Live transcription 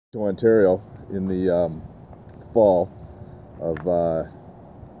To Ontario in the fall of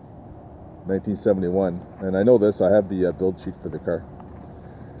 1971, and I know this. I have the build sheet for the car.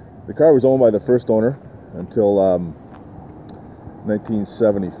 The car was owned by the first owner until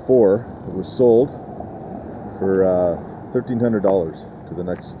 1974. It was sold for $1,300 to the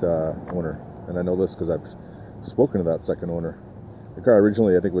next owner, and I know this because I've spoken to that second owner. The car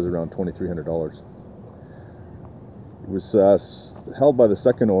originally, I think, was around $2,300. It was held by the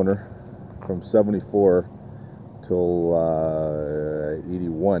second owner from 74 till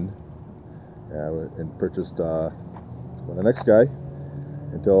 81, and purchased by the next guy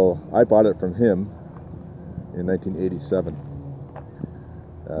until I bought it from him in 1987.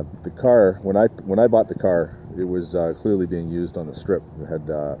 The car, when I bought the car, it was clearly being used on the strip. It had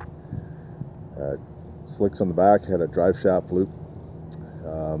slicks on the back, had a drive shaft loop.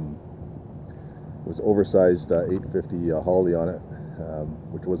 Was oversized 850 Holly on it,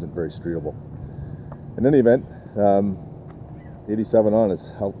 which wasn't very streetable. In any event, 87 on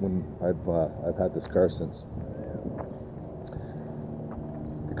is how when I've had this car since.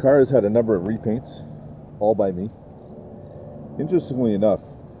 The car has had a number of repaints, all by me. Interestingly enough,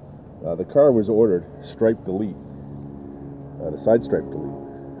 the car was ordered stripe delete, the side stripe delete,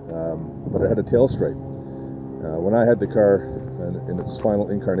 but it had a tail stripe. When I had the car in its final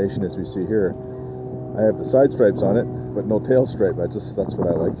incarnation, as we see here, I have the side stripes on it, but no tail stripe. That's what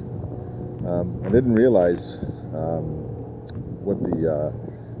I like. I didn't realize what the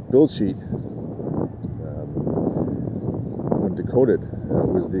build sheet, when decoded,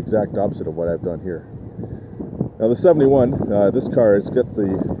 was the exact opposite of what I've done here. Now the 71, this car has got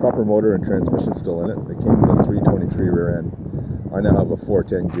the proper motor and transmission still in it. It came with a 323 rear end. I now have a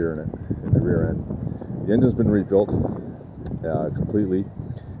 410 gear in it, in the rear end. The engine's been rebuilt completely.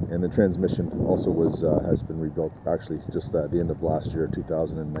 And the transmission also has been rebuilt, actually just at the end of last year,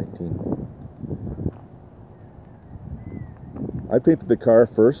 2019. I painted the car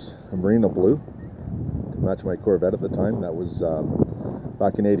first a merino blue to match my Corvette at the time. That was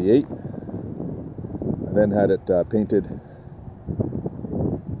back in '88. I then had it painted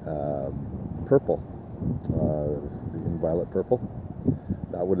purple, in violet purple.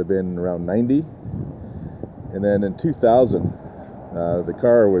 That would have been around '90. And then in 2000, the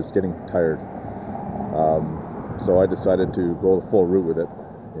car was getting tired, so I decided to go the full route with it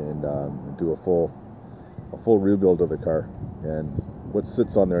and do a full rebuild of the car. And what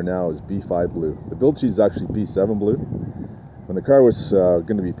sits on there now is B5 blue. The build sheet is actually B7 blue. When the car was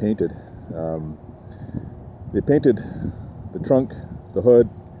going to be painted, they painted the trunk, the hood,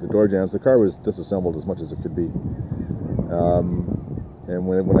 the door jambs. The car was disassembled as much as it could be. And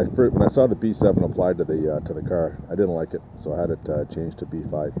when I saw the B7 applied to the car, I didn't like it, so I had it changed to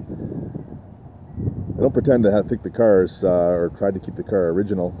B5. I don't pretend to think the cars, or try to keep the car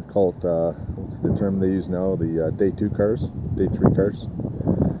original. I call it, what's the term they use now? The day 2 cars, day 3 cars.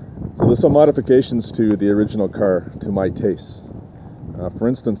 So there's some modifications to the original car to my taste. For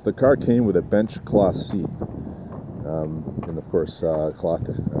instance, the car came with a bench cloth seat, and of course cloth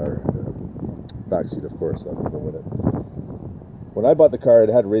back seat, of course, that would go with it. When I bought the car, it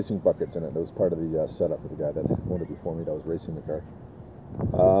had racing buckets in it. That was part of the setup for the guy that owned it before me that was racing the car.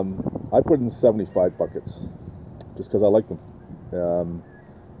 I put in 75 buckets just because I like them.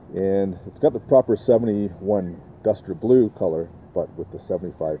 And it's got the proper 71 Duster Blue color, but with the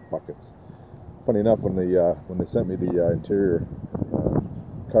 75 buckets. Funny enough, when they sent me the interior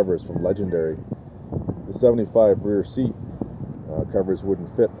covers from Legendary, the 75 rear seat covers wouldn't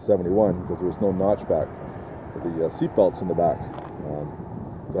fit the 71 because there was no notch back for the seat belts in the back.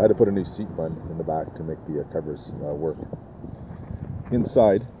 So I had to put a new seat bund in the back to make the covers work.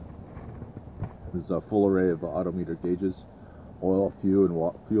 Inside, there's a full array of odometer gauges, oil, fuel,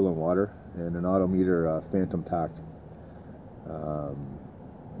 and water, and an odometer phantom tack.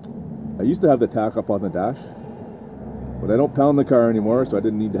 I used to have the tack up on the dash, but I don't pound the car anymore, so I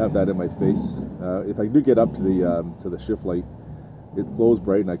didn't need to have that in my face. If I do get up to the shift light, it glows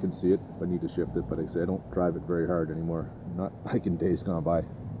bright and I can see it if I need to shift it, but like I say, I don't drive it very hard anymore, not like in days gone by.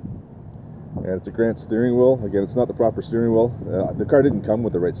 And it's a Grant steering wheel. Again, it's not the proper steering wheel. The car didn't come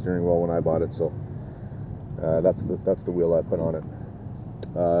with the right steering wheel when I bought it, so that's the wheel I put on it.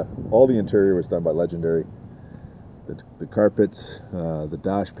 All the interior was done by Legendary. The carpets, the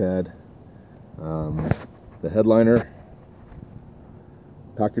dash pad, the headliner,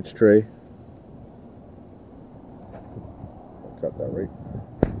 package tray. Got that right.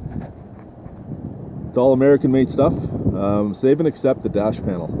 It's all American made stuff, save and except the dash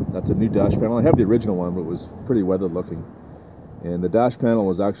panel. That's a new dash panel. I have the original one, but it was pretty weathered looking. And the dash panel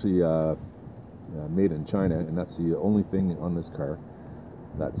was actually made in China, and that's the only thing on this car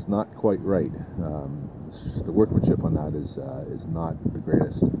That's not quite right. The workmanship on that is not the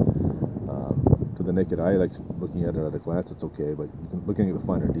greatest. To the naked eye, like looking at it at a glance, it's okay, but looking at the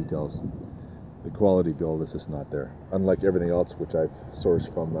finer details, the quality build is just not there. Unlike everything else which I've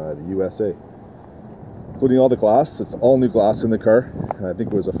sourced from the USA, including all the glass. It's all new glass in the car. I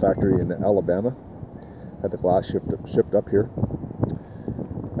think it was a factory in Alabama. Had the glass shipped up here.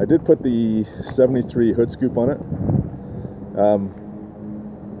 I did put the 73 hood scoop on it.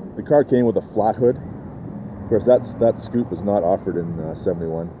 The car came with a flat hood. Of course, that scoop was not offered in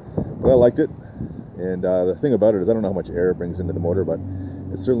 71, but I liked it. And the thing about it is, I don't know how much air it brings into the motor, but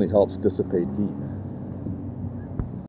it certainly helps dissipate heat.